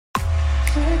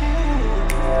Hi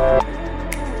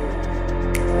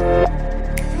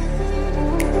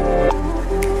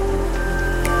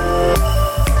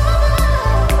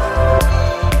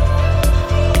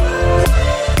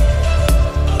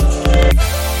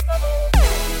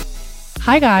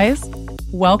guys,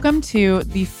 welcome to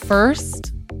the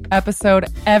first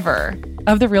episode ever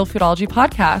of the Realfoodology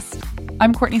podcast.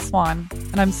 I'm Courtney Swan,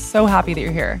 and I'm so happy that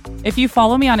you're here. If you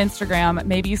follow me on Instagram,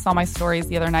 maybe you saw my stories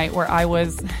the other night where I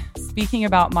was speaking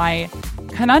about my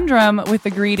conundrum with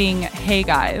the greeting, hey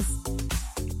guys.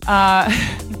 I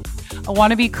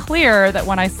want to be clear that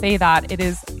when I say that, it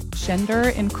is gender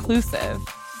inclusive.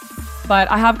 But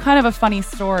I have kind of a funny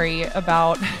story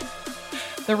about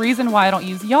the reason why I don't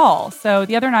use y'all. So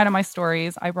the other night on my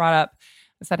stories, I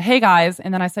said, hey guys.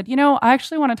 And then I said, I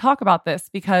actually want to talk about this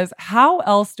because how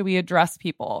else do we address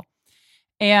people?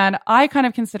 And I kind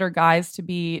of consider guys to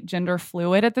be gender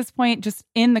fluid at this point, just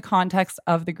in the context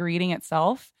of the greeting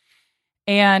itself.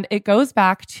 And it goes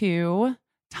back to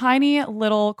tiny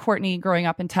little Courtney growing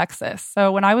up in Texas.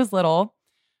 So when I was little,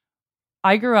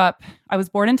 I was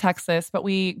born in Texas, but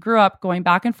we grew up going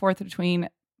back and forth between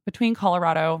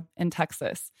Colorado and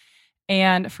Texas.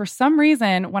 And for some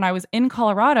reason, when I was in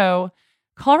Colorado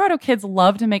kids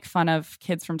love to make fun of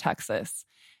kids from Texas.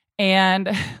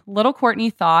 And little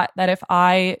Courtney thought that if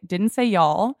I didn't say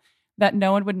y'all, that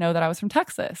no one would know that I was from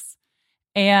Texas.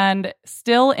 And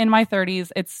still in my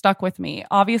 30s, it stuck with me.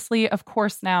 Obviously, of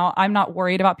course, now I'm not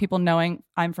worried about people knowing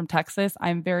I'm from Texas.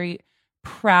 I'm very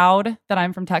proud that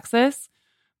I'm from Texas,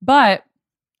 but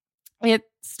it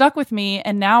stuck with me.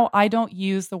 And now I don't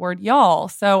use the word y'all.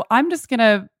 So I'm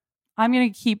going to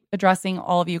keep addressing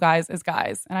all of you guys as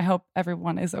guys. And I hope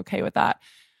everyone is okay with that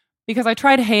because I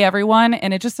tried hey everyone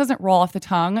and it just doesn't roll off the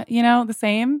tongue, the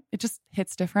same. It just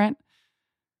hits different.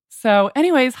 So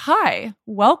anyways, hi,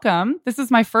 welcome. This is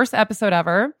my first episode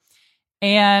ever.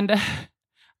 And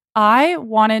I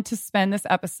wanted to spend this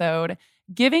episode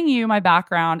giving you my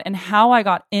background and how I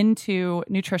got into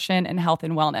nutrition and health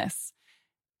and wellness.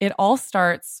 It all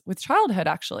starts with childhood,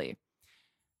 actually.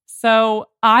 So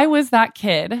I was that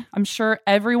kid. I'm sure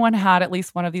everyone had at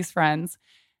least one of these friends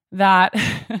that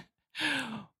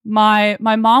my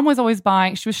mom was always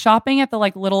buying. She was shopping at the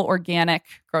little organic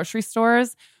grocery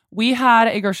stores. We had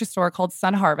a grocery store called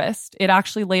Sun Harvest. It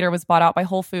actually later was bought out by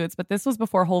Whole Foods, but this was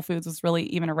before Whole Foods was really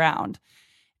even around.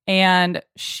 And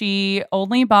she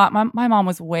only bought, my mom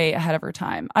was way ahead of her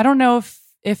time. I don't know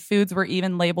if foods were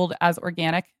even labeled as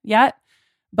organic yet.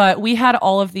 But we had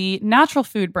all of the natural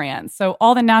food brands. So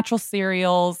all the natural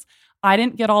cereals. I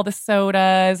didn't get all the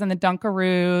sodas and the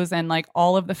Dunkaroos and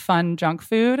all of the fun junk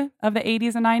food of the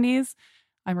 80s and 90s.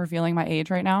 I'm revealing my age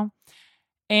right now.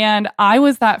 And I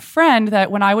was that friend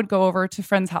that when I would go over to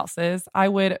friends' houses, I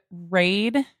would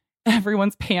raid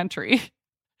everyone's pantry.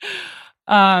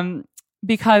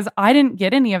 Because I didn't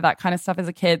get any of that kind of stuff as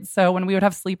a kid. So when we would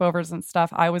have sleepovers and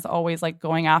stuff, I was always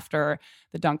going after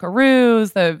the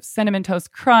Dunkaroos, the Cinnamon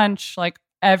Toast Crunch,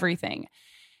 everything.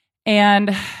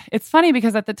 And it's funny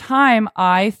because at the time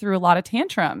I threw a lot of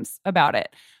tantrums about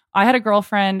it. I had a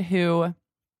girlfriend who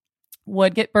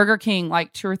would get Burger King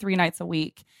 2 or 3 nights a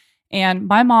week. And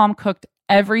my mom cooked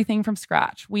everything from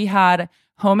scratch. We had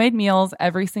homemade meals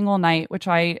every single night, which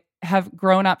I have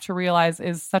grown up to realize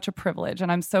is such a privilege,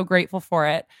 and I'm so grateful for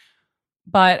it.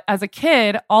 But as a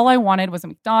kid, all I wanted was a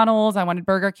McDonald's. I wanted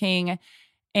Burger King.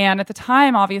 And at the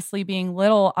time, obviously being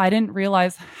little, I didn't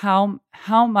realize how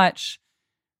much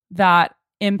that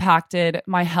impacted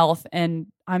my health. And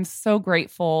I'm so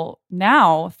grateful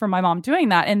now for my mom doing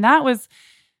that. And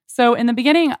so in the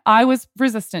beginning, I was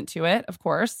resistant to it, of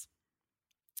course.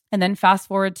 And then fast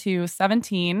forward to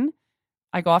 17,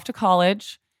 I go off to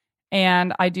college.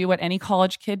 And I do what any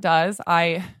college kid does.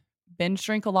 I binge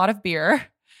drink a lot of beer.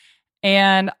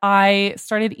 And I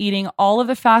started eating all of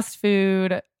the fast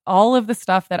food, all of the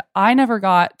stuff that I never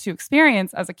got to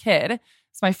experience as a kid.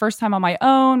 It's my first time on my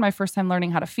own, my first time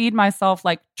learning how to feed myself,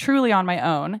 truly on my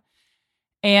own.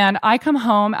 And I come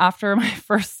home after my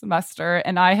first semester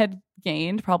and I had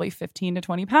gained probably 15 to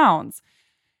 20 pounds.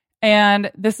 And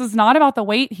this is not about the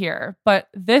weight here, but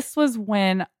this was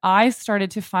when I started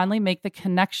to finally make the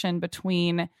connection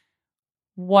between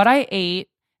what I ate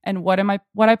and what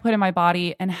I put in my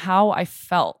body and how I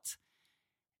felt.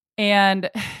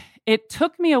 And it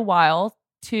took me a while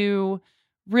to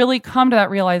really come to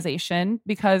that realization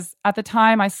because at the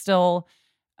time I still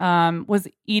was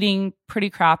eating pretty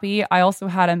crappy. I also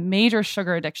had a major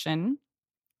sugar addiction.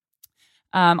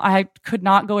 I could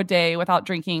not go a day without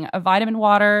drinking a vitamin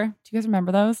water. Do you guys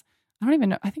remember those? I don't even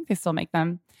know. I think they still make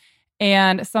them.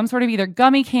 And some sort of either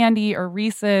gummy candy or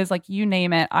Reese's, you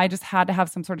name it. I just had to have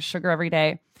some sort of sugar every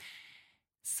day.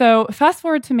 So fast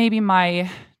forward to maybe my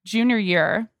junior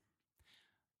year,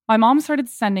 my mom started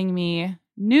sending me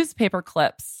newspaper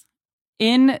clips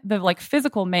in the like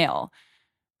physical mail.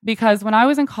 Because when I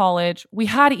was in college, we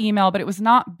had email, but it was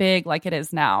not big like it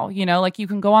is now. You know, like you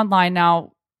can go online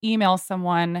now, email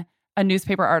someone a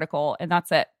newspaper article, and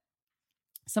that's it.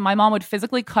 So my mom would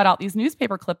physically cut out these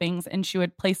newspaper clippings and she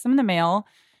would place them in the mail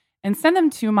and send them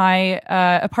to my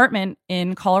apartment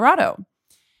in Colorado,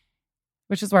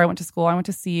 which is where I went to school. I went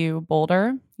to CU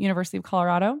Boulder, University of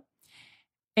Colorado.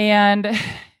 And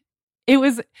it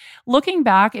was, looking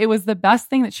back, it was the best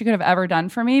thing that she could have ever done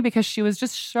for me because she was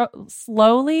just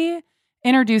slowly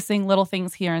introducing little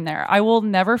things here and there. I will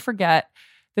never forget,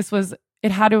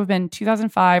 it had to have been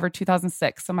 2005 or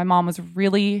 2006. So my mom was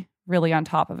really, really on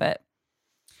top of it.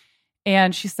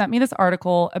 And she sent me this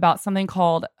article about something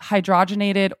called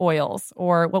hydrogenated oils,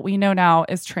 or what we know now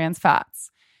as trans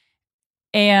fats.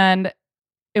 And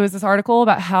it was this article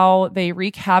about how they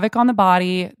wreak havoc on the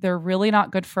body. They're really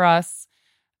not good for us.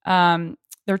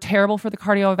 They're terrible for the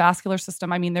cardiovascular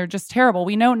system. I mean, they're just terrible.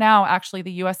 We know now, actually,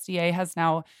 the USDA has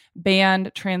now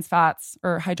banned trans fats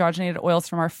or hydrogenated oils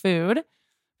from our food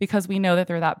because we know that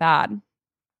they're that bad.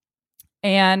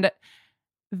 And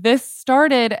this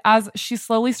started as she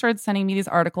slowly started sending me these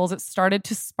articles. It started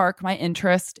to spark my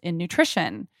interest in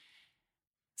nutrition.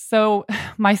 So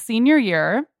my senior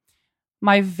year,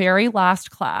 my very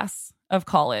last class of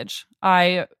college,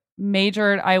 I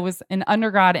was an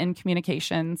undergrad in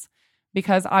communications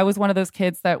because I was one of those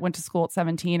kids that went to school at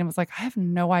 17 and was like, I have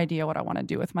no idea what I want to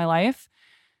do with my life.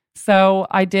 So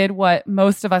I did what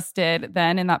most of us did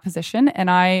then in that position, and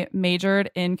I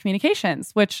majored in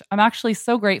communications, which I'm actually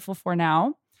so grateful for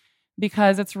now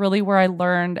because it's really where I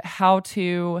learned how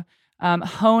to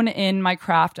hone in my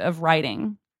craft of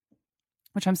writing,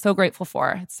 which I'm so grateful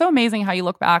for. It's so amazing how you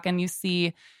look back and you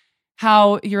see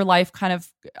how your life kind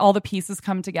of, all the pieces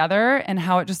come together and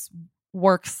how it just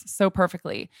works so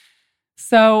perfectly.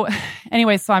 So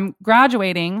anyway, so I'm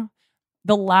graduating.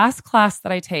 The last class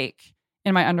that I take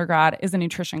in my undergrad is a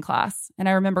nutrition class. And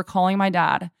I remember calling my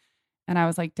dad and I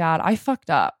was like, Dad, I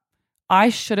fucked up. I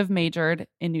should have majored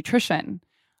in nutrition.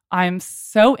 I'm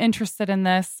so interested in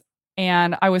this.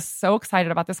 And I was so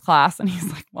excited about this class. And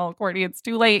he's like, well, Courtney, it's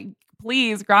too late.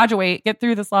 Please graduate, get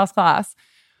through this last class.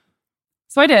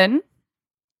 So I did.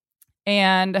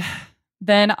 And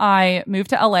then I moved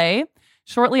to LA.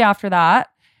 Shortly after that,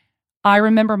 I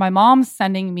remember my mom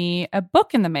sending me a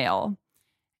book in the mail.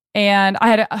 And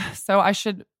I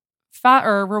should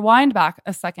rewind back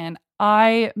a second.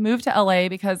 I moved to LA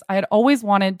because I had always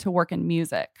wanted to work in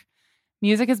music.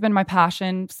 Music has been my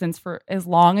passion since for as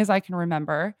long as I can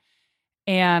remember.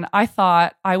 And I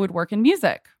thought I would work in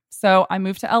music. So I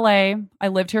moved to LA. I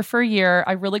lived here for a year.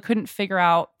 I really couldn't figure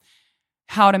out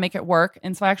how to make it work.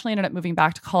 And so I actually ended up moving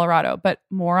back to Colorado, but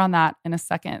more on that in a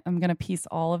second. I'm going to piece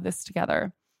all of this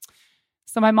together.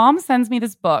 So my mom sends me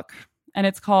this book and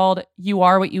it's called You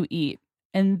Are What You Eat.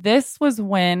 And this was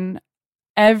when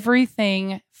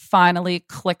everything finally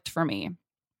clicked for me.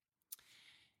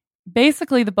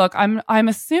 Basically, the book, I'm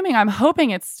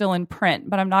hoping it's still in print,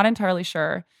 but I'm not entirely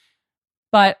sure.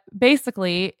 But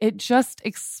basically, it just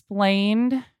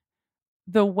explained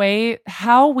the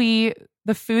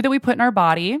food that we put in our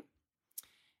body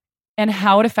and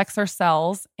how it affects our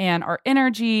cells and our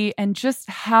energy and just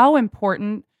how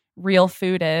important real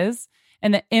food is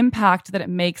and the impact that it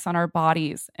makes on our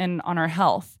bodies and on our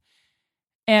health.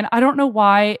 And I don't know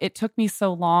why it took me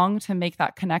so long to make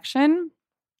that connection,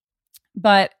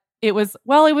 but it was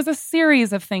a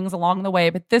series of things along the way,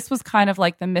 but this was kind of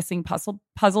like the missing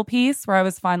puzzle piece where I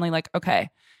was finally like, okay,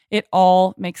 it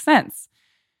all makes sense.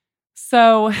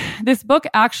 So this book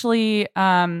actually,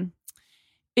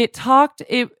 it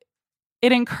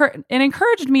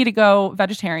encouraged me to go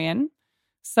vegetarian.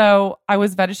 So I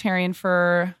was vegetarian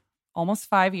for almost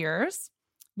 5 years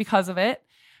because of it.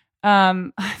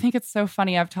 I think it's so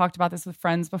funny. I've talked about this with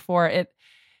friends before.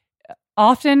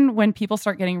 Often when people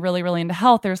start getting really, really into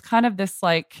health, there's kind of this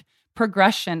like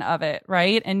progression of it,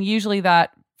 right? And usually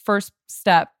that first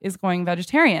step is going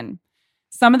vegetarian.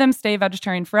 Some of them stay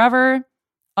vegetarian forever.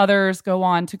 Others go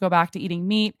on to go back to eating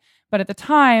meat. But at the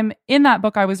time, in that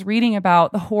book, I was reading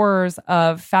about the horrors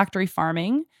of factory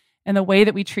farming and the way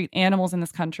that we treat animals in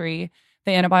this country,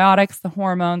 the antibiotics, the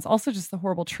hormones, also just the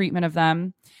horrible treatment of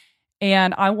them.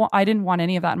 And I didn't want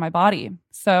any of that in my body.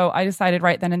 So I decided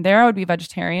right then and there I would be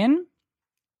vegetarian.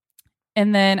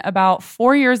 And then about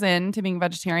 4 years into being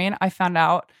vegetarian, I found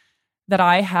out that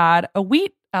I had a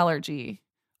wheat allergy,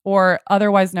 or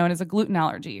otherwise known as a gluten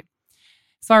allergy.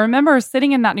 So I remember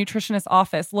sitting in that nutritionist's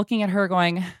office looking at her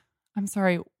going, I'm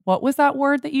sorry, what was that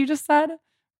word that you just said?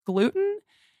 Gluten?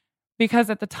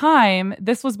 because at the time,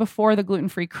 this was before the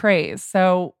gluten-free craze.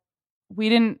 So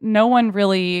no one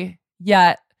really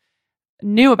yet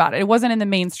knew about it. It wasn't in the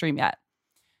mainstream yet.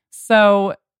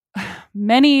 So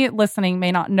many listening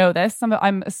may not know this.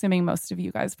 I'm assuming most of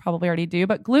you guys probably already do,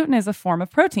 but gluten is a form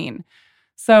of protein.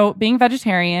 So being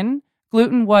vegetarian,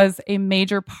 gluten was a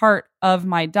major part of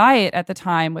my diet at the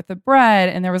time with the bread.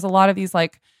 And there was a lot of these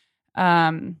like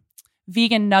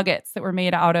vegan nuggets that were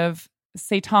made out of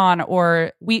seitan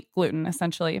or wheat gluten,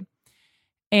 essentially.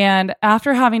 And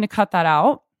after having to cut that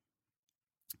out,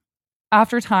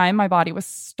 after time, my body was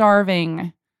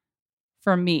starving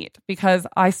for meat because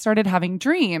I started having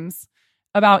dreams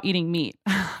about eating meat.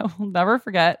 I will never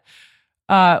forget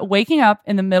waking up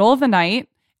in the middle of the night,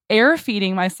 air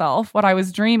feeding myself. What I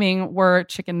was dreaming were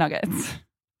chicken nuggets.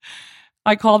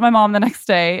 I called my mom the next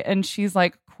day and she's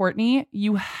like, Courtney,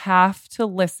 you have to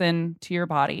listen to your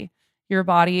body. Your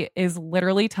body is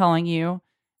literally telling you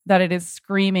that it is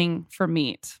screaming for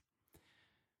meat.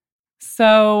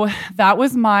 So that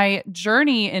was my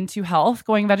journey into health,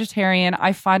 going vegetarian.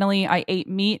 I ate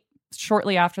meat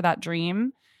shortly after that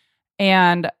dream.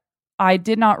 And I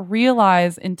did not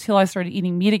realize until I started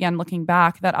eating meat again, looking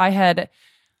back, that I had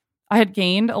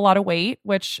gained a lot of weight,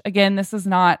 which again, this is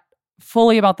not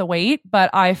fully about the weight, but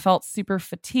I felt super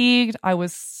fatigued. I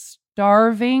was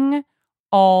starving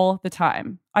all the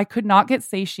time. I could not get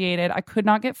satiated. I could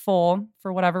not get full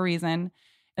for whatever reason.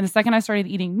 And the second I started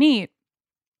eating meat,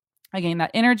 I gained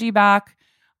that energy back.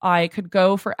 I could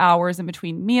go for hours in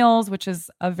between meals, which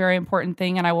is a very important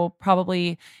thing.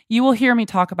 And you will hear me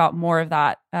talk about more of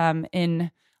that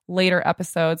in later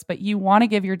episodes, but you want to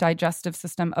give your digestive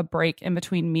system a break in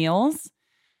between meals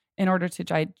in order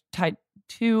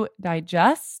to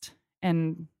digest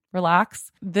and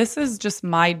relax. This is just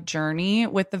my journey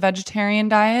with the vegetarian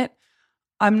diet.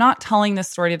 I'm not telling this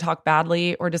story to talk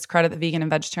badly or discredit the vegan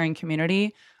and vegetarian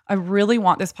community. I really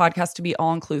want this podcast to be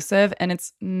all inclusive, and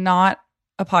it's not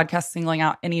a podcast singling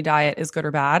out any diet is good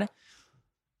or bad.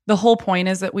 The whole point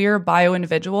is that we are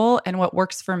bio-individual, and what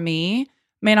works for me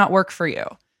may not work for you.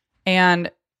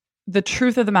 And the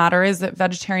truth of the matter is that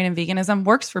vegetarian and veganism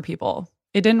works for people.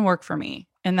 It didn't work for me,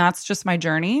 and that's just my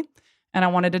journey. And I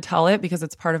wanted to tell it because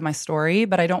it's part of my story,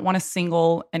 but I don't want to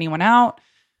single anyone out.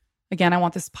 Again, I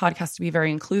want this podcast to be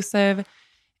very inclusive.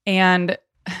 And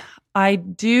I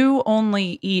do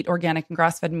only eat organic and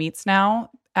grass-fed meats now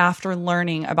after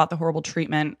learning about the horrible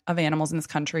treatment of animals in this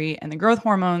country and the growth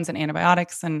hormones and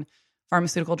antibiotics and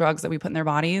pharmaceutical drugs that we put in their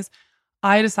bodies.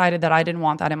 I decided that I didn't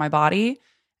want that in my body.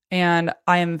 And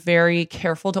I am very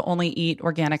careful to only eat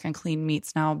organic and clean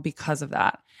meats now because of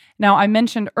that. Now, I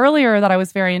mentioned earlier that I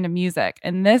was very into music,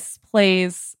 and this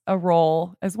plays a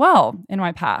role as well in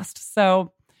my past.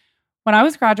 So when I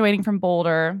was graduating from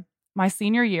Boulder, my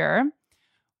senior year,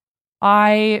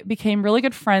 I became really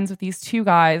good friends with these two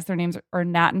guys. Their names are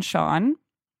Nat and Sean.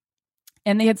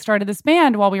 And they had started this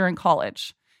band while we were in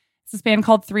college. It's this band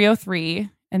called 303,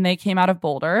 and they came out of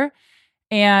Boulder.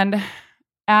 And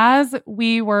as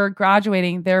we were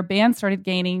graduating, their band started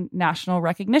gaining national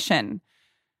recognition.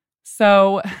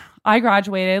 So I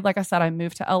graduated. Like I said, I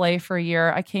moved to LA for a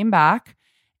year. I came back,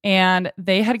 and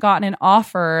they had gotten an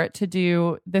offer to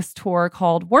do this tour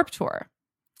called Warped Tour.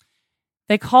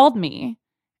 They called me.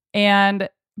 And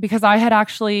because I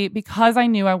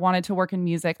knew I wanted to work in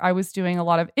music, I was doing a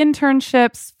lot of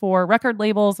internships for record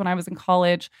labels when I was in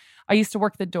college. I used to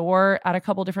work the door at a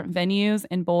couple different venues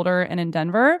in Boulder and in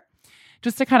Denver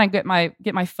just to kind of get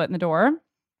my foot in the door.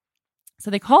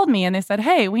 So they called me and they said,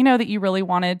 hey, we know that you really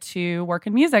wanted to work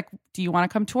in music. Do you want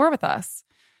to come tour with us?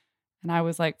 And I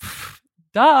was like,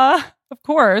 duh, of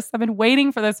course. I've been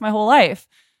waiting for this my whole life.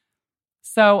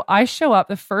 So I show up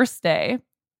the first day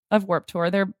of Warped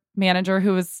Tour. Their manager,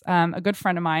 who was a good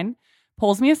friend of mine,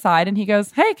 pulls me aside and he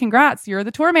goes, hey, congrats, you're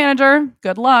the tour manager.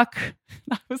 Good luck.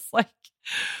 I was like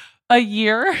a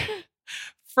year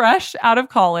fresh out of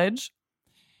college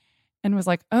and was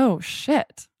like, oh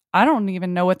shit, I don't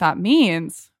even know what that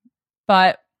means.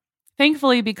 But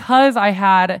thankfully, because I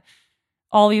had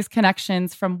all these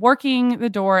connections from working the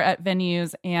door at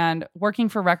venues and working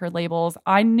for record labels,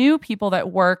 I knew people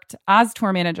that worked as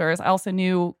tour managers. I also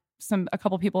knew a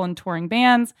couple people in touring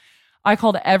bands. I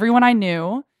called everyone I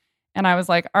knew and I was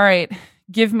like, all right,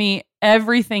 give me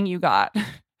everything you got.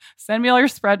 Send me all your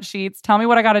spreadsheets. Tell me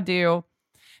what I got to do.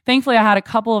 Thankfully, I had a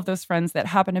couple of those friends that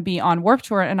happened to be on Warped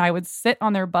Tour, and I would sit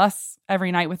on their bus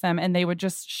every night with them, and they would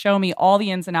just show me all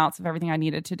the ins and outs of everything I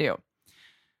needed to do.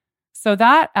 So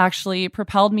that actually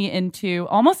propelled me into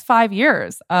almost 5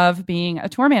 years of being a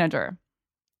tour manager.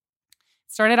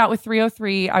 Started out with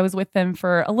 303. I was with them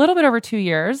for a little bit over 2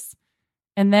 years.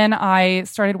 And then I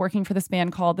started working for this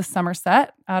band called the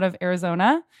Somerset out of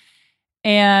Arizona.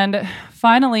 And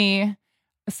finally,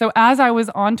 so as I was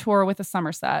on tour with the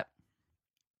Somerset,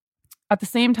 at the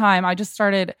same time, I just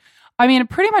started,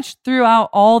 pretty much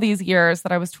throughout all these years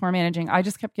that I was tour managing, I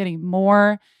just kept getting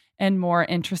more and more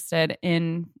interested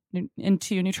into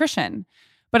nutrition.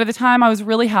 But at the time, I was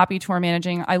really happy tour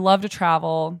managing. I loved to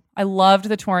travel. I loved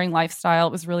the touring lifestyle.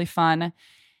 It was really fun.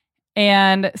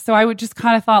 And so I would just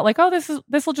kind of thought like, oh,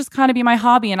 this will just kind of be my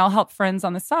hobby and I'll help friends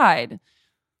on the side.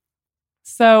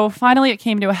 So finally it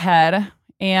came to a head.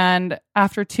 And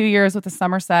after 2 years with the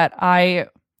Somerset, I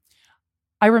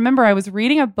remember I was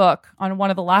reading a book on one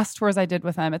of the last tours I did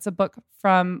with them. It's a book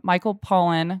from Michael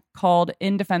Pollan called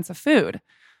In Defense of Food.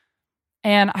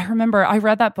 And I remember I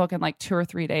read that book in like 2 or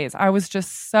 3 days. I was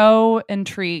just so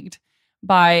intrigued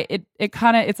by it.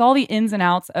 It's all the ins and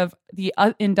outs of the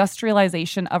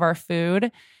industrialization of our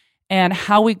food and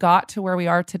how we got to where we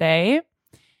are today.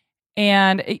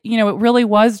 And, it really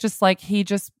was just like, he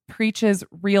just preaches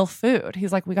real food.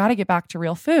 He's like, we got to get back to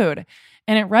real food.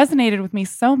 And it resonated with me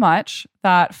so much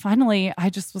that finally I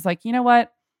just was like, you know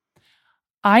what?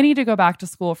 I need to go back to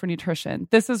school for nutrition.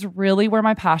 This is really where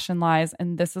my passion lies,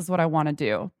 and this is what I want to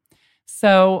do.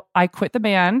 So I quit the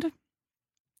band.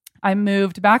 I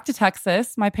moved back to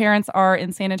Texas. My parents are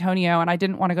in San Antonio, and I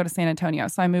didn't want to go to San Antonio.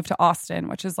 So I moved to Austin,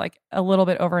 which is like a little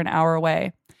bit over an hour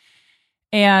away.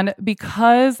 And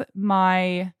because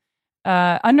my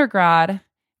undergrad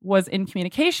was in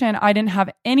communication, I didn't have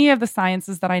any of the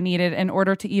sciences that I needed in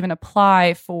order to even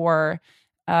apply for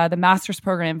the master's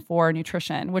program for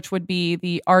nutrition, which would be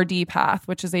the RD path,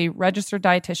 which is a registered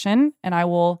dietitian. And I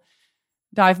will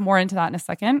dive more into that in a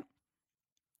second.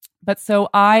 But so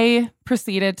I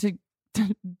proceeded to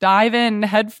dive in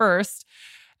head first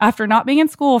after not being in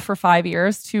school for 5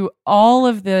 years to all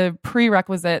of the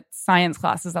prerequisite science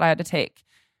classes that I had to take.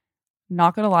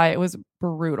 Not going to lie, it was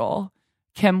brutal.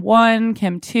 Chem 1,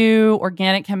 Chem 2,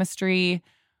 organic chemistry.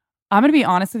 I'm going to be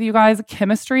honest with you guys,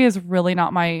 chemistry is really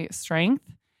not my strength.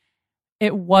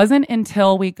 It wasn't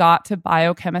until we got to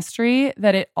biochemistry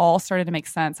that it all started to make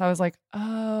sense. I was like,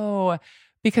 oh,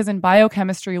 because in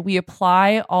biochemistry, we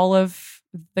apply all of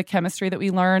the chemistry that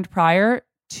we learned prior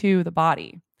to the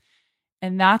body.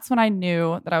 And that's when I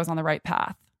knew that I was on the right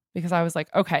path, because I was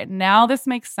like, okay, now this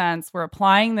makes sense. We're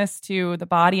applying this to the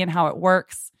body and how it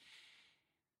works.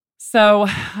 So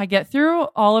I get through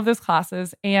all of those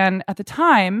classes. And at the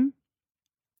time,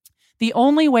 the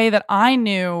only way that I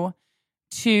knew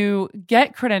to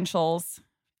get credentials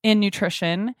in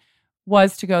nutrition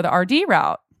was to go the RD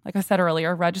route. Like I said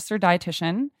earlier, registered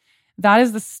dietitian. That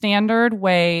is the standard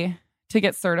way to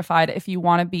get certified if you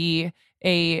want to be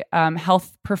a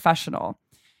health professional,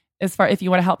 if you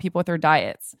want to help people with their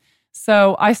diets.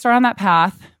 So I started on that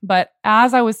path. But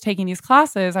as I was taking these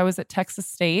classes, I was at Texas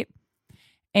State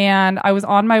and I was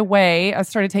on my way. I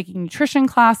started taking nutrition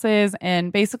classes,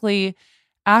 and basically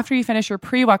after you finish your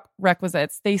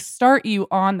prerequisites, they start you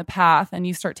on the path and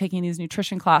you start taking these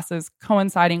nutrition classes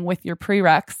coinciding with your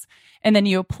prereqs. And then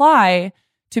you apply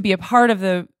to be a part of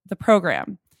the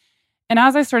program. And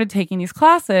as I started taking these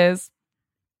classes,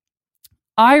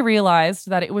 I realized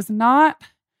that it was not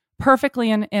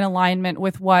perfectly in alignment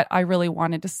with what I really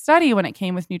wanted to study when it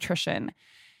came with nutrition.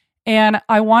 And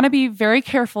I want to be very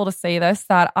careful to say this,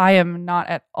 that I am not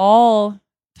at all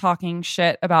talking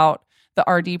shit about the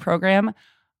RD program.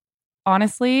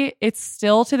 Honestly, it's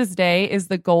still to this day is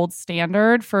the gold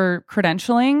standard for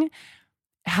credentialing.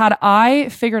 Had I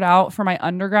figured out for my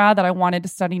undergrad that I wanted to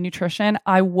study nutrition,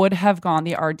 I would have gone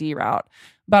the RD route.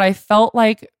 But I felt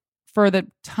like for the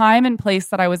time and place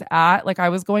that I was at, like I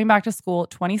was going back to school at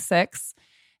 26,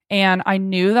 and I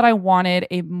knew that I wanted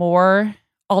a more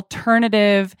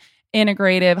alternative,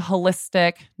 integrative,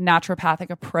 holistic, naturopathic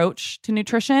approach to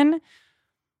nutrition.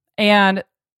 And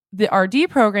the RD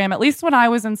program, at least when I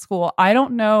was in school, I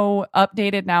don't know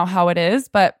updated now how it is,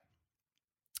 but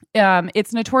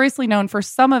it's notoriously known for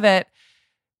some of it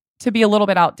to be a little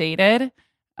bit outdated.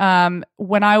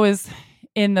 When I was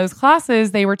in those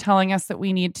classes, they were telling us that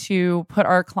we need to put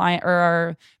our client or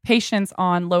our patients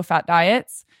on low-fat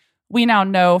diets. We now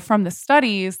know from the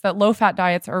studies that low-fat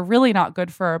diets are really not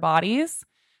good for our bodies.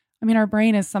 I mean, our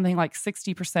brain is something like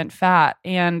 60% fat.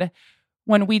 And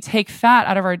when we take fat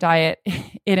out of our diet,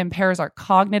 it impairs our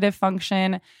cognitive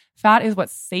function. Fat is what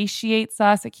satiates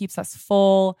us. It keeps us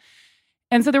full.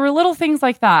 And so there were little things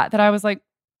like that I was like,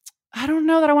 I don't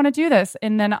know that I want to do this.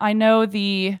 And then I know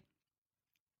the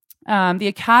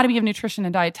Academy of Nutrition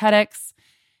and Dietetics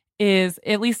is,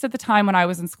 at least at the time when I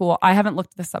was in school, I haven't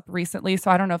looked this up recently, so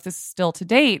I don't know if this is still to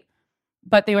date,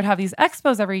 but they would have these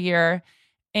expos every year.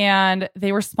 and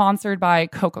they were sponsored by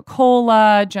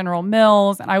Coca-Cola, General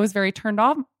Mills, and I was very turned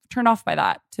off by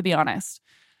that, to be honest.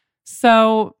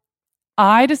 So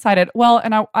I decided,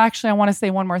 and I want to say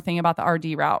one more thing about the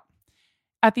RD route.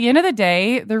 At the end of the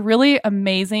day, the really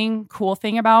amazing, cool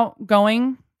thing about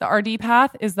going the RD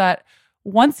path is that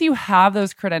once you have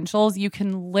those credentials, you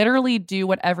can literally do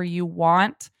whatever you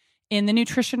want in the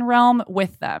nutrition realm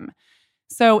with them.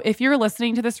 So if you're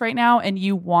listening to this right now and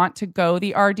you want to go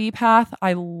the RD path,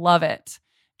 I love it.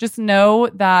 Just know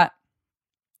that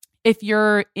if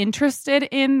you're interested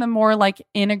in the more like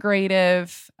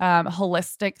integrative,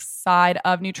 holistic side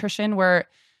of nutrition where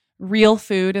real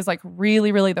food is like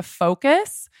really, really the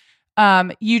focus,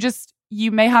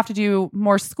 you may have to do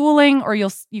more schooling or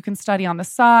you can study on the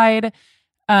side.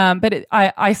 But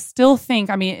I still think,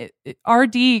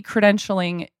 RD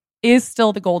credentialing is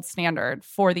still the gold standard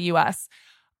for the US.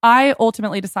 I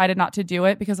ultimately decided not to do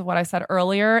it because of what I said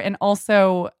earlier. And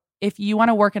also, if you want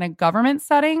to work in a government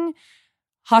setting,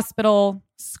 hospital,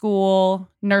 school,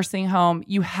 nursing home,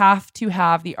 you have to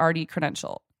have the RD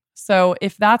credential. So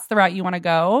if that's the route you want to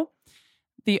go,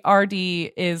 the RD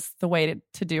is the way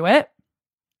to do it.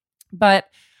 But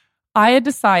I had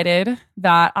decided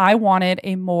that I wanted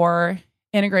a more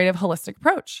integrative, holistic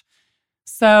approach.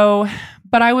 So,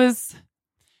 but I was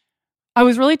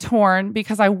really torn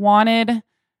because I wanted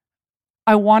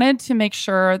to make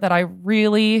sure that I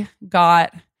really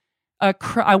got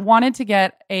I wanted to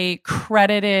get a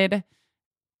credited,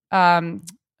 I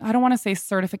don't want to say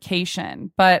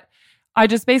certification, but I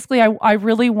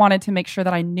really wanted to make sure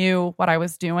that I knew what I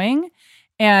was doing.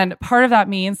 And part of that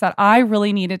means that I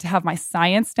really needed to have my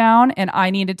science down and I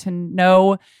needed to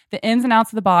know the ins and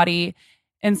outs of the body.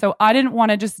 And so I didn't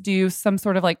want to just do some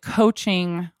sort of like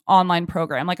coaching online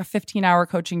program, like a 15-hour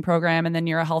coaching program, and then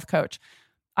you're a health coach.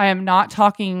 I am not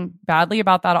talking badly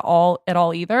about that at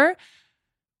all either.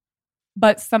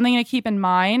 But something to keep in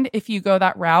mind, if you go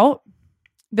that route,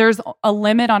 there's a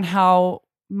limit on how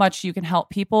much you can help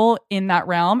people in that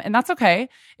realm. And that's okay.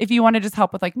 If you want to just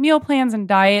help with like meal plans and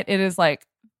diet, it is like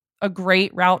a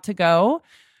great route to go.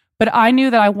 But I knew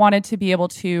that I wanted to be able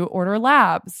to order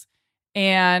labs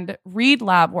and read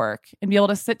lab work and be able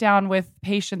to sit down with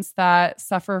patients that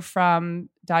suffer from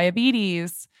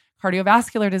diabetes,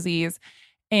 cardiovascular disease.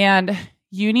 And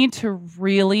you need to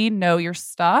really know your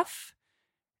stuff.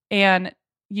 And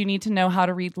you need to know how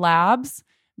to read labs,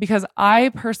 because I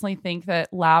personally think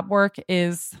that lab work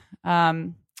is,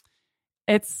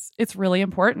 it's really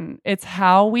important. It's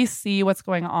how we see what's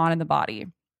going on in the body.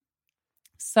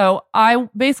 So I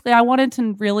wanted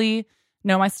to really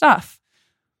know my stuff.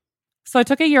 So I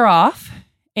took a year off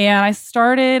and I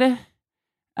started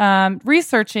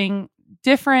researching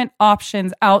different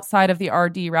options outside of the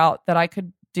RD route that I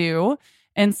could do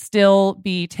and still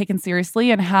be taken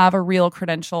seriously and have a real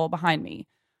credential behind me.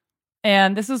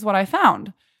 And this is what I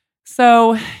found.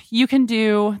 So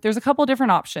there's a couple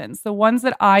different options. The ones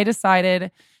that I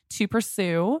decided to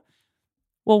pursue,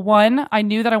 well, one, I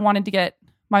knew that I wanted to get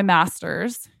my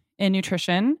master's in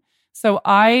nutrition. So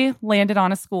I landed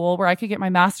on a school where I could get my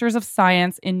master's of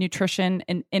science in nutrition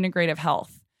and integrative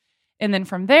health. And then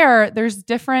from there's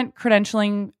different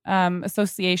credentialing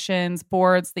associations,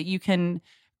 boards that you can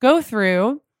go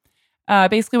through.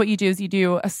 Basically what you do is you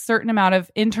do a certain amount of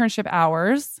internship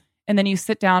hours, and then you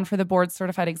sit down for the board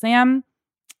certified exam,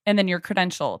 and then you're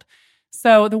credentialed.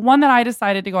 So the one that I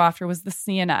decided to go after was the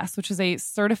CNS, which is a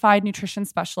certified nutrition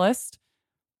specialist.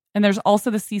 And there's also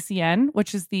the CCN,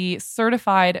 which is the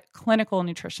certified clinical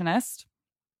nutritionist,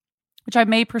 which I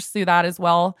may pursue that as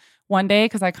well one day,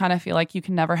 because I kind of feel like you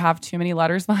can never have too many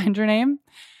letters behind your name.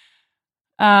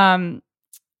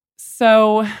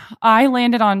 So I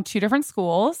landed on two different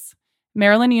schools,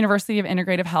 Maryland University of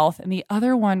Integrative Health, and the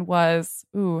other one was,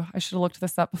 I should have looked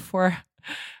this up before.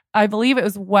 I believe it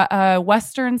was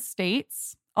Western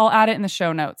States. I'll add it in the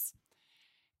show notes.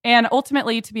 And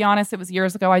ultimately, to be honest, it was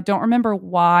years ago. I don't remember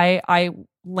why I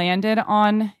landed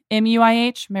on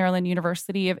MUIH, Maryland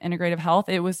University of Integrative Health.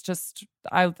 It was just,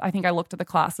 I think I looked at the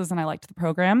classes and I liked the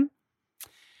program.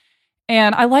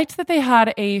 And I liked that they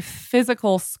had a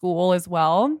physical school as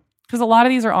well, because a lot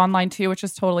of these are online too, which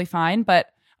is totally fine.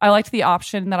 But I liked the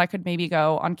option that I could maybe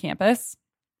go on campus.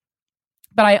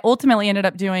 But I ultimately ended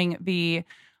up doing the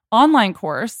online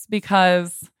course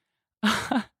because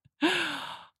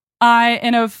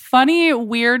in a funny,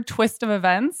 weird twist of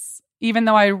events, even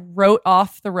though I wrote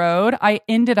off the road, I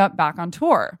ended up back on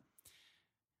tour.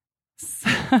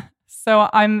 So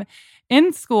I'm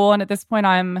in school, and at this point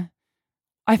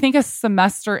I think a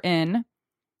semester in.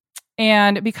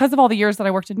 And because of all the years that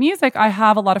I worked in music, I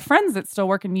have a lot of friends that still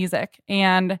work in music.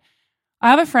 And I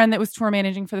have a friend that was tour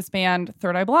managing for this band,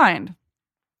 Third Eye Blind.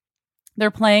 They're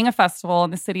playing a festival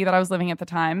in the city that I was living at the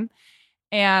time.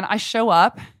 And I show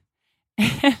up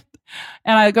and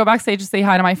I go backstage to say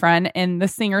hi to my friend. And the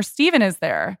singer, Steven, is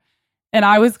there. And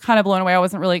I was kind of blown away. I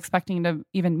wasn't really expecting to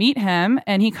even meet him.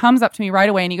 And he comes up to me right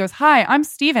away and he goes, "Hi, I'm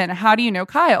Steven. How do you know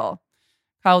Kyle?"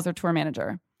 Kyle's their tour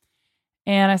manager.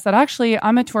 And I said, "Actually,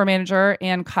 I'm a tour manager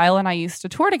and Kyle and I used to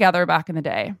tour together back in the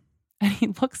day." And he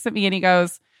looks at me and he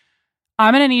goes,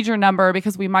 "I'm going to need your number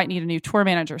because we might need a new tour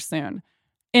manager soon."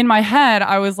 In my head,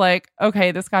 I was like,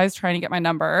 okay, this guy's trying to get my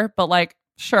number, but like,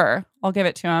 sure, I'll give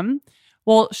it to him.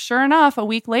 Well, sure enough, a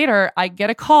week later, I get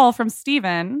a call from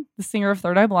Steven, the singer of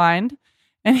Third Eye Blind.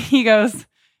 And he goes,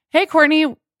 "Hey, Courtney,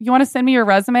 you want to send me your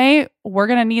resume? We're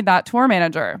going to need that tour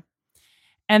manager."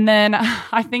 And then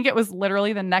I think it was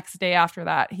literally the next day after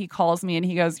that, he calls me and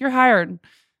he goes, "You're hired.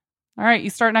 All right, you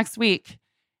start next week."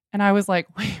 And I was like,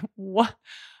 wait, what?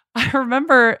 I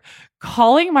remember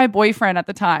calling my boyfriend at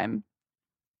the time.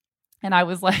 And I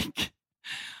was like,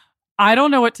 I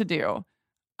don't know what to do.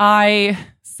 I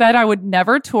said I would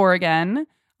never tour again.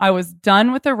 I was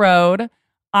done with the road.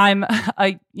 I'm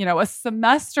a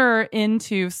semester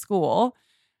into school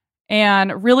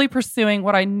and really pursuing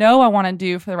what I know I want to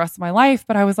do for the rest of my life.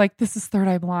 But I was like, this is Third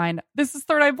Eye Blind. This is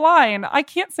Third Eye Blind. I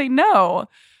can't say no.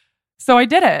 So I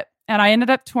did it. And I ended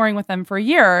up touring with them for a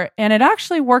year. And it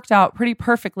actually worked out pretty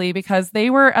perfectly because they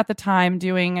were at the time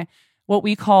doing what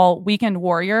we call weekend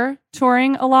warrior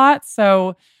touring a lot.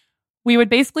 So we would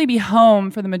basically be home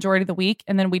for the majority of the week,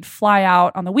 and then we'd fly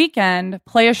out on the weekend,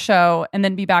 play a show, and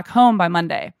then be back home by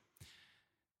Monday.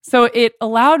 So it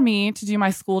allowed me to do my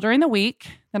school during the week.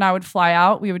 Then I would fly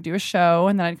out, we would do a show,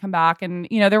 and then I'd come back. And,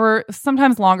 there were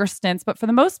sometimes longer stints, but for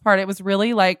the most part, it was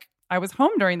really like I was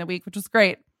home during the week, which was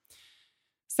great.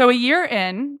 So a year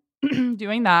in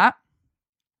doing that,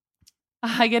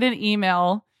 I get an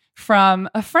email from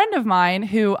a friend of mine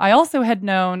who I also had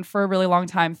known for a really long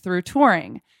time through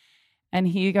touring. And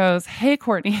he goes, "Hey,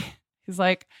 Courtney." He's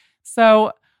like,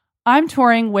 "So I'm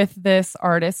touring with this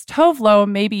artist, Tovlo.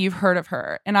 Maybe you've heard of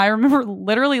her." And I remember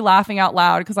literally laughing out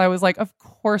loud because I was like, of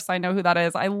course I know who that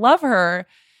is. I love her.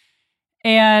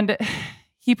 And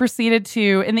he proceeded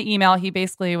to, in the email, he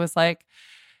basically was like,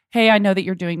 "Hey, I know that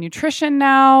you're doing nutrition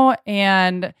now,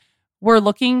 and we're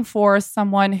looking for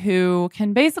someone who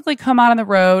can basically come out on the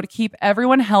road, keep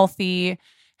everyone healthy,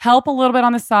 help a little bit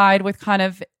on the side with kind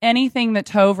of anything that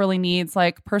Tove really needs,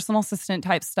 like personal assistant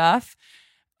type stuff."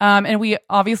 And we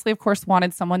obviously, of course,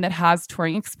 wanted someone that has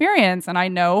touring experience. And I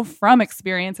know from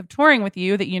experience of touring with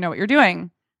you that you know what you're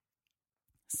doing.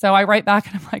 So I write back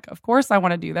and I'm like, of course I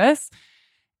want to do this.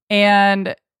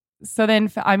 And so then,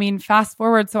 fast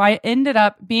forward. So I ended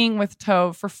up being with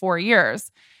Tove for 4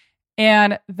 years.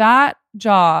 And that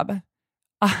job,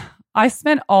 I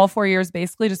spent all 4 years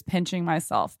basically just pinching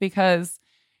myself because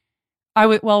I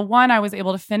was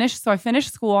able to finish. So I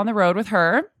finished school on the road with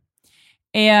her.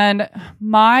 And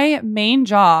my main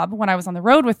job when I was on the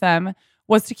road with them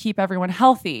was to keep everyone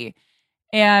healthy.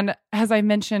 And as I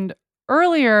mentioned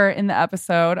earlier in the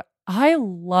episode, I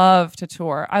love to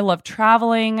tour. I love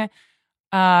traveling.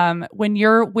 When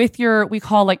you're with we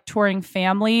call like touring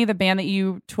family, the band that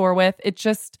you tour with,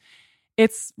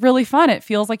 it's really fun. It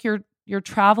feels like you're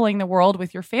traveling the world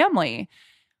with your family.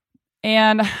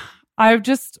 And I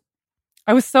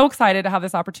was so excited to have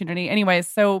this opportunity. Anyways,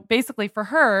 so basically for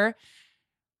her,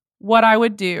 what I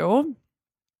would do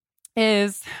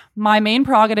is my main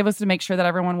prerogative was to make sure that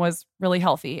everyone was really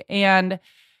healthy. And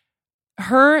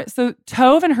so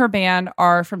Tove and her band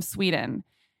are from Sweden.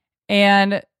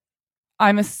 And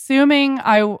I'm going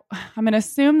to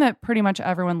assume that pretty much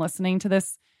everyone listening to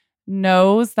this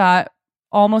knows that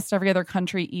almost every other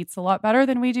country eats a lot better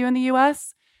than we do in the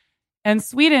US. And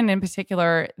Sweden in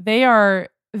particular, they are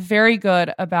very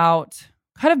good about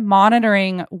kind of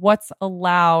monitoring what's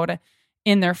allowed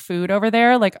in their food over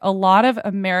there. Like a lot of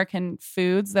American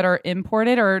foods that are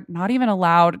imported are not even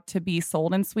allowed to be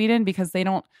sold in Sweden because they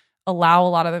don't allow a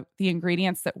lot of the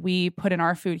ingredients that we put in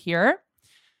our food here.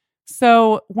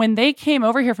 So when they came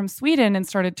over here from Sweden and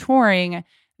started touring,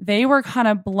 they were kind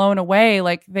of blown away.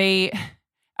 Like they,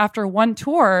 after one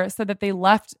tour, said that they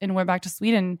left and went back to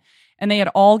Sweden and they had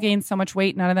all gained so much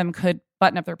weight, none of them could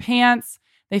button up their pants.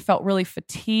 They felt really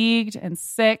fatigued and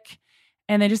sick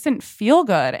and they just didn't feel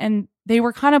good. And they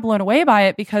were kind of blown away by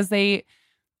it because they,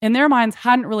 in their minds,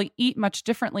 hadn't really eaten much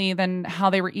differently than how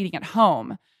they were eating at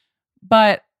home.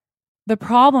 But the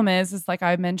problem is like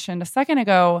I mentioned a second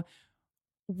ago,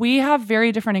 we have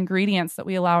very different ingredients that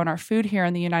we allow in our food here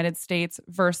in the United States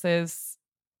versus,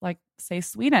 like, say,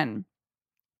 Sweden.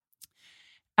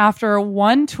 After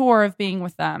one tour of being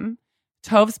with them,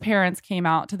 Tove's parents came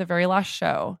out to the very last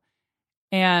show,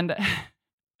 and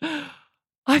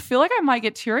I feel like I might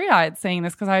get teary-eyed saying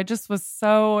this because I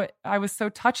was so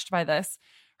touched by this.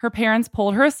 Her parents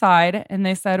pulled her aside and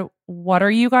they said, "What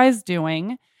are you guys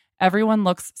doing? Everyone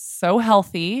looks so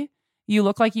healthy. You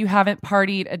look like you haven't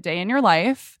partied a day in your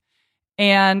life.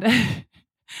 And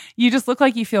you just look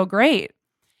like you feel great."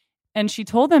 And she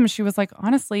told them, she was like,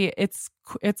 "Honestly,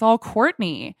 it's all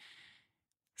Courtney."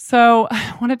 So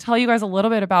I want to tell you guys a little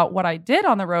bit about what I did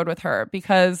on the road with her,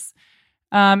 because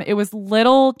it was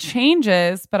little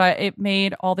changes, but it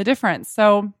made all the difference.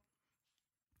 So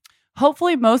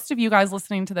hopefully most of you guys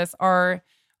listening to this are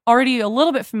already a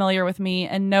little bit familiar with me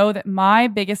and know that my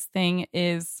biggest thing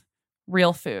is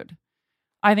real food.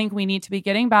 I think we need to be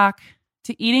getting back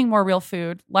to eating more real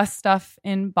food, less stuff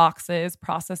in boxes,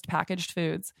 processed packaged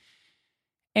foods.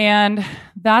 And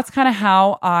that's kind of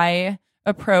how I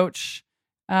approach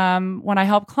when I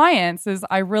help clients, is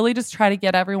I really just try to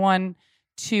get everyone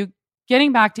to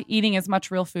getting back to eating as much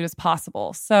real food as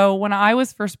possible. So when I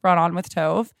was first brought on with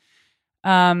Tove,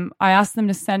 I asked them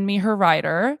to send me her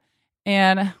rider.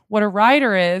 And what a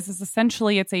rider is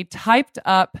essentially it's a typed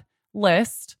up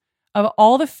list of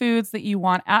all the foods that you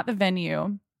want at the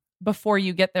venue before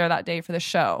you get there that day for the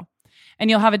show. And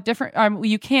you'll have a different,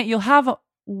 you'll have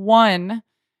one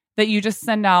that you just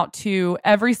send out to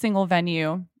every single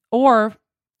venue. Or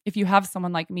if you have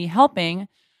someone like me helping,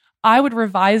 I would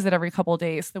revise it every couple of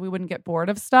days so that we wouldn't get bored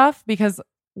of stuff, because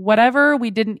whatever we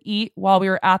didn't eat while we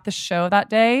were at the show that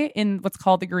day in what's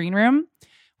called the green room,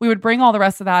 we would bring all the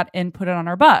rest of that and put it on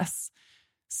our bus.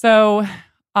 So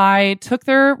I took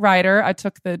their rider. I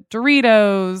took the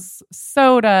Doritos,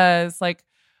 sodas, like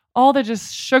all the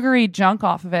just sugary junk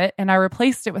off of it, and I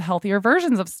replaced it with healthier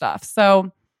versions of stuff.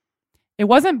 So it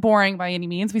wasn't boring by any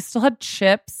means. We still had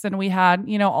chips and we had,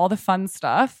 all the fun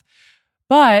stuff,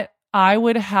 but I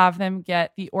would have them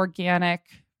get the organic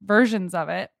versions of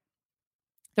it.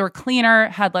 They were cleaner,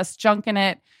 had less junk in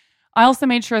it. I also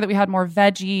made sure that we had more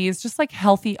veggies, just like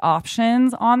healthy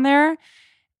options on there.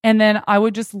 And then I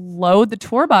would just load the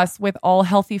tour bus with all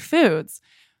healthy foods.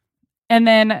 And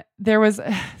then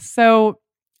so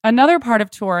another part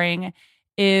of touring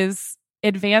is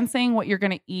advancing what you're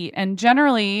going to eat. And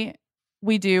generally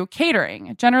we do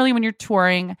catering. Generally when you're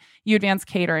touring, you advance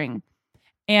catering.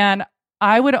 And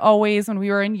I would always, when we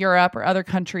were in Europe or other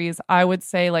countries, I would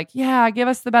say like, yeah, give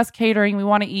us the best catering. We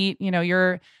want to eat,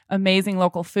 your amazing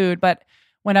local food. But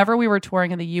whenever we were touring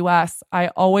in the US, I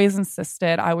always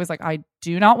insisted, I was like, I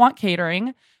do not want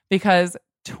catering, because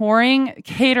touring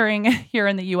catering here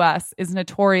in the US is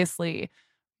notoriously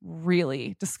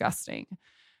really disgusting.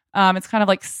 It's kind of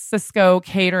like Cisco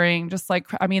catering,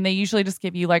 they usually just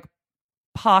give you like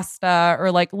pasta or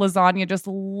like lasagna just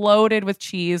loaded with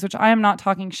cheese, which I am not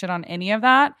talking shit on any of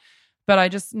that, but I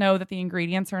just know that the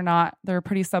ingredients they're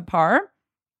pretty subpar.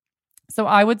 So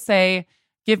I would say,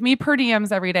 give me per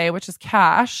diems every day, which is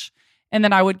cash. And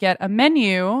then I would get a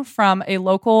menu from a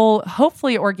local,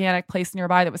 hopefully organic place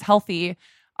nearby that was healthy.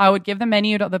 I would give the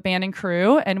menu to the band and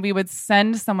crew, and we would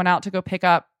send someone out to go pick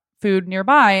up food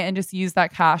nearby and just use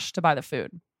that cash to buy the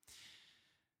food.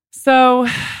 So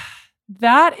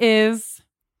that is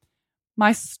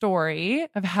my story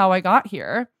of how I got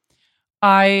here.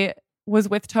 I was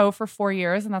with Tove for 4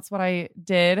 years, and that's what I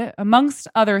did. Amongst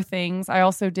other things, I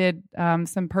also did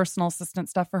some personal assistant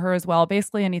stuff for her as well,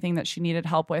 basically anything that she needed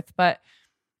help with. But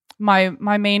my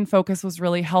main focus was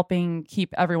really helping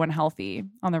keep everyone healthy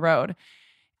on the road.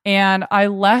 And I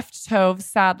left Tove,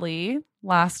 sadly,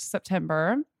 last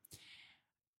September.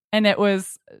 And it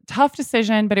was a tough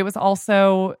decision, but it was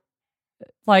also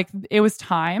it was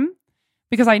time,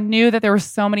 because I knew that there were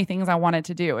so many things I wanted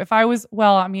to do. If I was,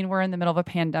 we're in the middle of a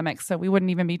pandemic, so we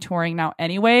wouldn't even be touring now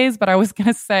anyways, but I was going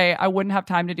to say I wouldn't have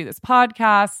time to do this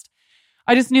podcast.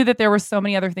 I just knew that there were so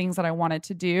many other things that I wanted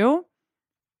to do.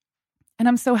 And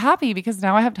I'm so happy because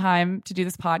now I have time to do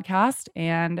this podcast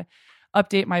and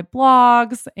update my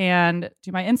blogs and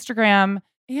do my Instagram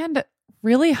and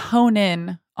really hone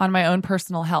in on my own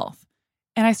personal health.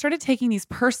 And I started taking these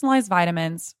personalized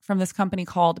vitamins from this company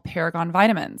called Paragon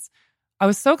Vitamins. I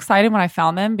was so excited when I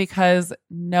found them because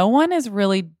no one is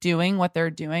really doing what they're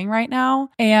doing right now.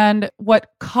 And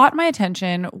what caught my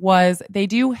attention was they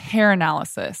do hair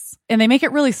analysis, and they make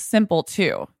it really simple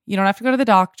too. You don't have to go to the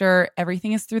doctor.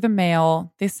 Everything is through the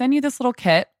mail. They send you this little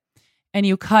kit and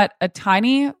you cut a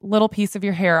tiny little piece of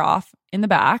your hair off in the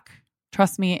back.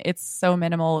 Trust me, it's so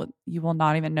minimal, you will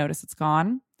not even notice it's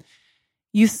gone.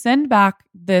 You send back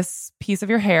this piece of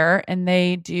your hair and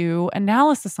they do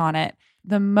analysis on it.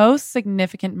 The most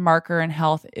significant marker in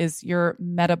health is your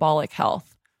metabolic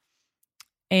health.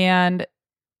 And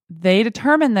they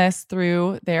determined this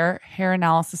through their hair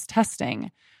analysis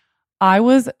testing. I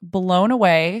was blown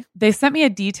away. They sent me a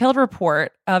detailed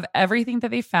report of everything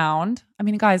that they found. I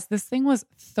mean, guys, this thing was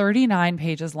 39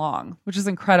 pages long, which is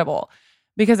incredible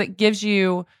because it gives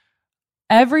you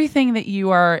everything that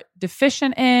you are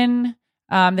deficient in.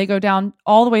 They go down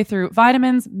all the way through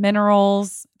vitamins,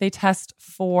 minerals. They test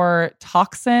for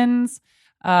toxins,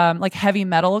 like heavy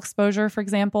metal exposure, for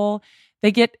example.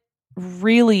 They get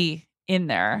really in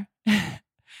there.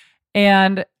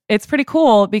 And it's pretty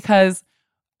cool because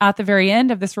at the very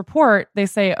end of this report, they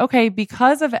say, okay,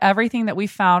 because of everything that we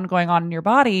found going on in your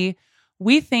body,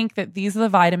 we think that these are the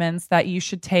vitamins that you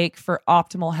should take for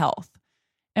optimal health.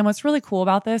 And what's really cool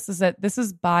about this is that this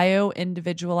is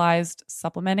bio-individualized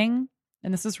supplementing.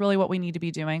 And this is really what we need to be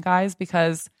doing, guys,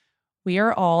 because we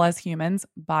are all, as humans,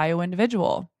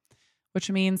 bio-individual,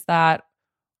 which means that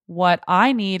what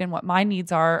I need and what my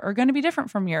needs are going to be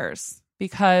different from yours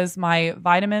because my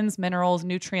vitamins, minerals,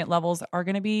 nutrient levels are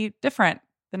going to be different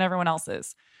than everyone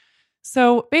else's.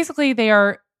 So basically, they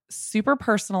are super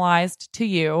personalized to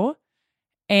you.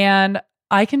 And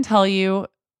I can tell you,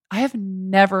 I have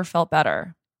never felt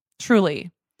better,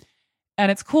 truly. And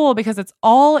it's cool because it's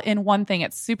all in one thing.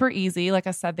 It's super easy. Like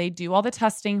I said, they do all the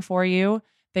testing for you.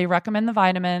 They recommend the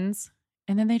vitamins,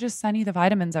 and then they just send you the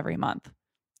vitamins every month.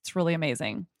 It's really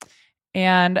amazing.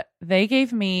 And they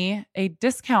gave me a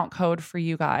discount code for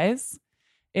you guys.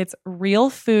 It's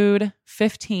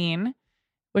RealFood15,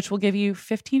 which will give you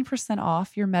 15%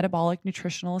 off your metabolic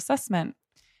nutritional assessment.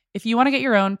 If you want to get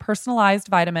your own personalized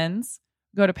vitamins,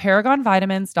 go to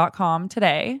paragonvitamins.com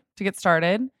today to get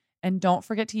started. And don't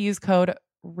forget to use code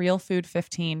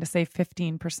RealFood15 to save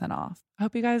 15% off. I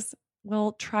hope you guys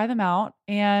will try them out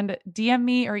and DM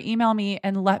me or email me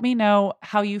and let me know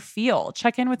how you feel.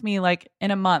 Check in with me like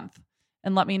in a month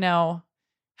and let me know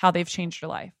how they've changed your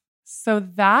life. So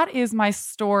that is my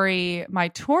story, my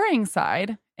touring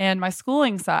side and my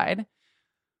schooling side.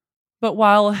 But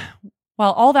while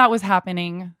all that was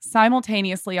happening,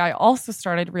 simultaneously, I also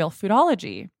started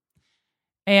Realfoodology.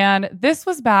 And this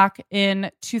was back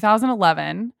in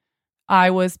 2011.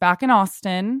 I was back in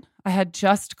Austin. I had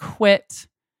just quit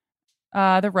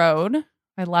the road.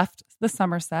 I left the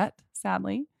Somerset,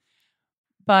 sadly.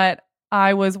 But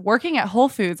I was working at Whole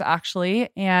Foods, actually,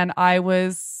 and I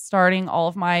was starting all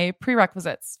of my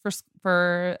prerequisites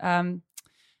for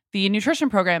the nutrition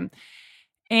program.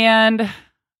 And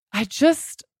I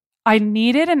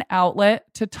needed an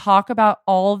outlet to talk about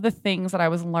all of the things that I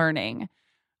was learning.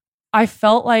 I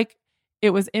felt like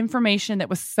it was information that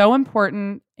was so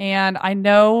important. And I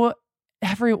know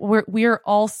we are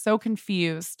all so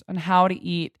confused on how to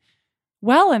eat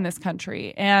well in this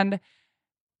country. And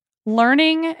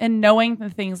learning and knowing the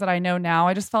things that I know now,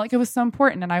 I just felt like it was so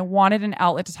important and I wanted an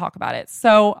outlet to talk about it.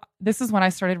 So this is when I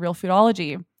started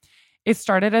Realfoodology. It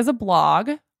started as a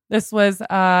blog. This was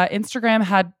Instagram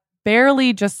had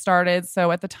barely just started.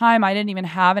 So at the time, I didn't even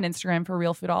have an Instagram for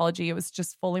Realfoodology. It was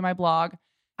just fully my blog.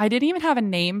 I didn't even have a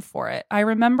name for it. I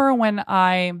remember when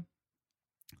I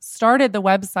started the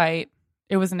website,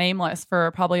 it was nameless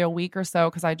for probably a week or so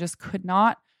because I just could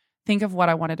not think of what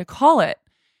I wanted to call it.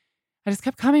 I just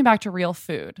kept coming back to real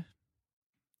food.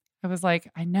 I was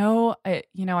like, I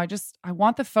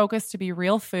want the focus to be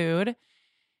real food.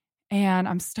 And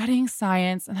I'm studying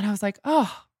science. And then I was like,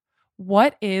 oh,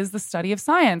 what is the study of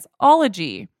science?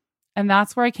 Ology. And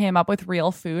that's where I came up with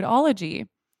Realfoodology.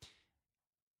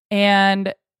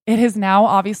 And it has now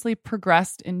obviously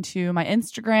progressed into my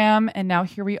Instagram. And now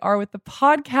here we are with the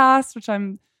podcast, which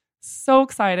I'm so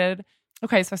excited.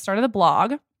 Okay, so I started the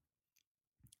blog.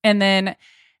 And then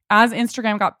as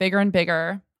Instagram got bigger and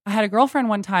bigger, I had a girlfriend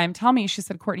one time tell me, she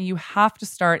said, Courtney, you have to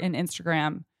start an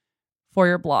Instagram for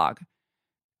your blog.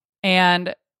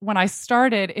 And when I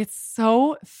started, it's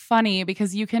so funny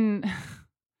because you can,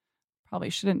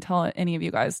 probably shouldn't tell any of you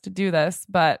guys to do this,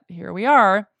 but here we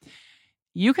are.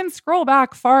 You can scroll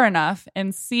back far enough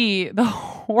and see the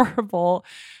horrible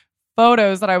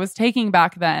photos that I was taking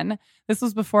back then. This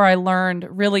was before I learned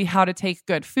really how to take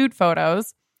good food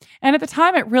photos. And at the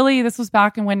time, this was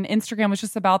back when Instagram was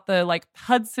just about the like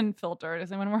Hudson filter.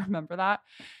 Does anyone remember that?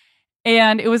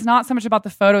 And it was not so much about the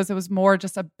photos. It was more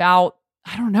just about,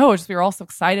 I don't know, just we were all so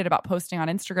excited about posting on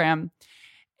Instagram.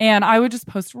 And I would just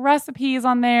post recipes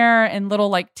on there and little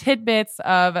like tidbits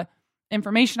of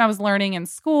information I was learning in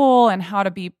school and how to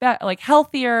be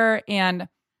healthier. And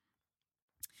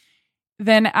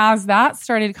then as that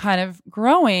started kind of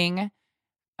growing,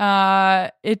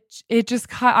 I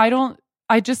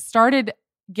just started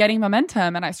getting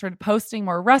momentum and I started posting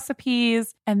more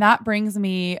recipes. And that brings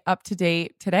me up to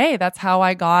date today. That's how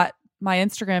I got my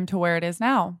Instagram to where it is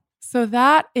now. So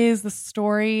that is the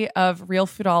story of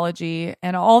Realfoodology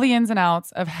and all the ins and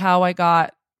outs of how I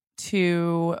got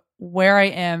to where I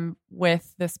am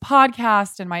with this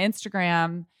podcast and my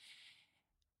Instagram.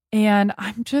 And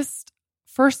I'm just,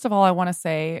 first of all, I want to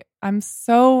say I'm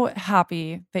so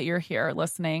happy that you're here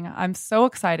listening. I'm so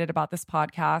excited about this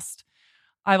podcast.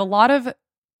 I have a lot of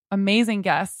amazing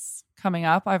guests coming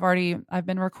up. I've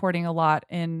been recording a lot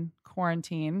in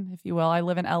quarantine, if you will. I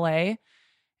live in LA,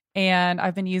 and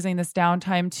I've been using this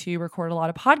downtime to record a lot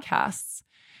of podcasts.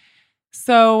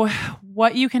 So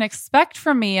what you can expect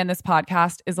from me in this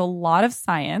podcast is a lot of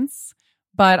science,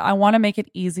 but I want to make it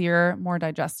easier, more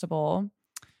digestible.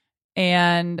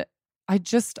 And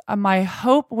my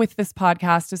hope with this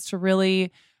podcast is to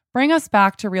really bring us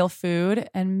back to real food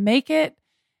and make it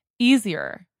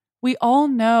easier. We all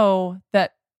know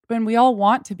that when we all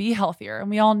want to be healthier, and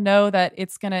we all know that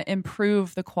it's going to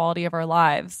improve the quality of our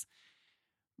lives.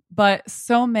 But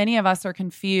so many of us are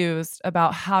confused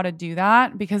about how to do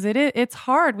that because it's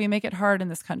hard. We make it hard in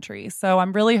this country. So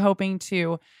I'm really hoping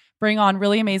to bring on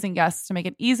really amazing guests to make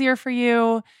it easier for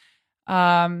you.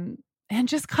 And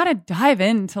just kind of dive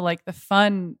into like the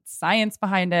fun science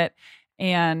behind it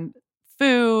and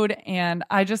food. And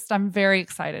I'm very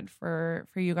excited for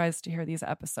you guys to hear these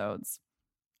episodes.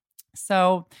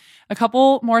 So a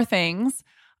couple more things.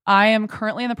 I am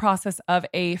currently in the process of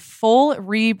a full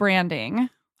rebranding on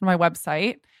my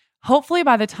website. Hopefully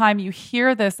by the time you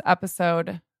hear this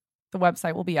episode, the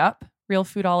website will be up,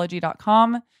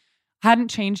 realfoodology.com. Hadn't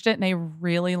changed it in a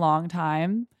really long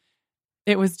time.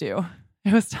 It was due.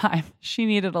 It was time. She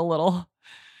needed a little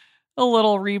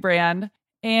rebrand.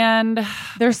 And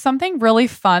there's something really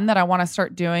fun that I want to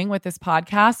start doing with this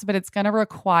podcast, but it's going to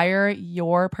require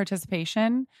your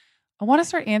participation. I want to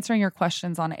start answering your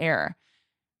questions on air.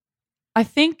 I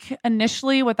think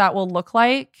initially what that will look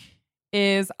like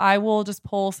is I will just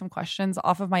pull some questions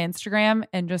off of my Instagram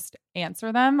and just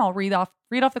answer them. I'll read off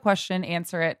the question,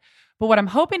 answer it. But what I'm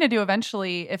hoping to do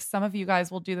eventually, if some of you guys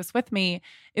will do this with me,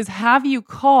 is have you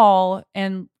call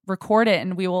and record it,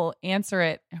 and we will answer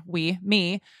it.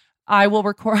 I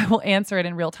will answer it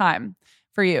in real time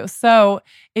for you. So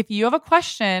if you have a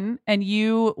question and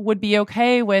you would be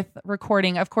okay with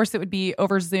recording, of course it would be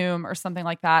over Zoom or something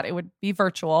like that. It would be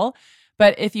virtual.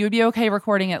 But if you would be okay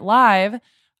recording it live,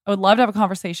 I would love to have a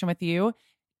conversation with you.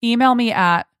 Email me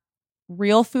at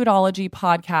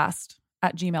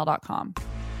realfoodologypodcast@gmail.com.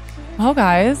 Well,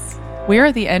 guys, we're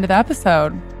at the end of the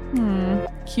episode.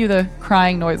 Cue the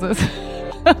crying noises.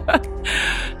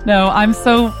 No, I'm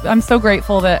so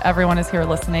grateful that everyone is here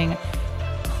listening.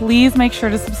 Please make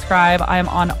sure to subscribe. I am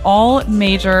on all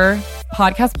major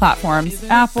podcast platforms: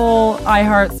 Apple,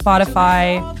 iHeart,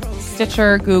 Spotify,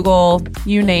 Stitcher, Google,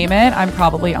 you name it. I'm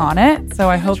probably on it. So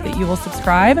I hope that you will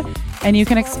subscribe, and you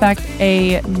can expect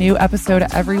a new episode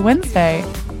every Wednesday.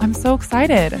 I'm so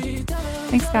excited.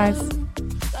 Thanks, guys.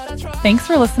 Thanks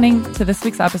for listening to this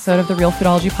week's episode of the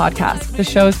Realfoodology Podcast. The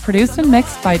show is produced and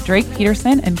mixed by Drake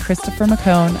Peterson and Christopher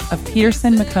McCone of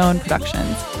Peterson McCone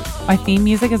Productions. My theme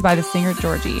music is by the singer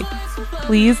Georgie.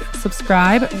 Please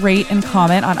subscribe, rate, and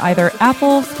comment on either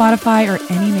Apple, Spotify, or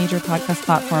any major podcast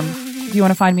platform. If you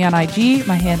want to find me on IG,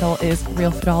 my handle is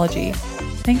Realfoodology.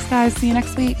 Thanks, guys. See you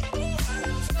next week.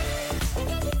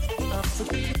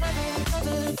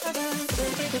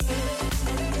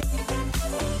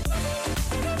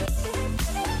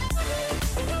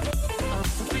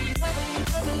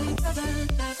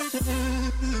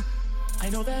 I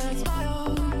know that smile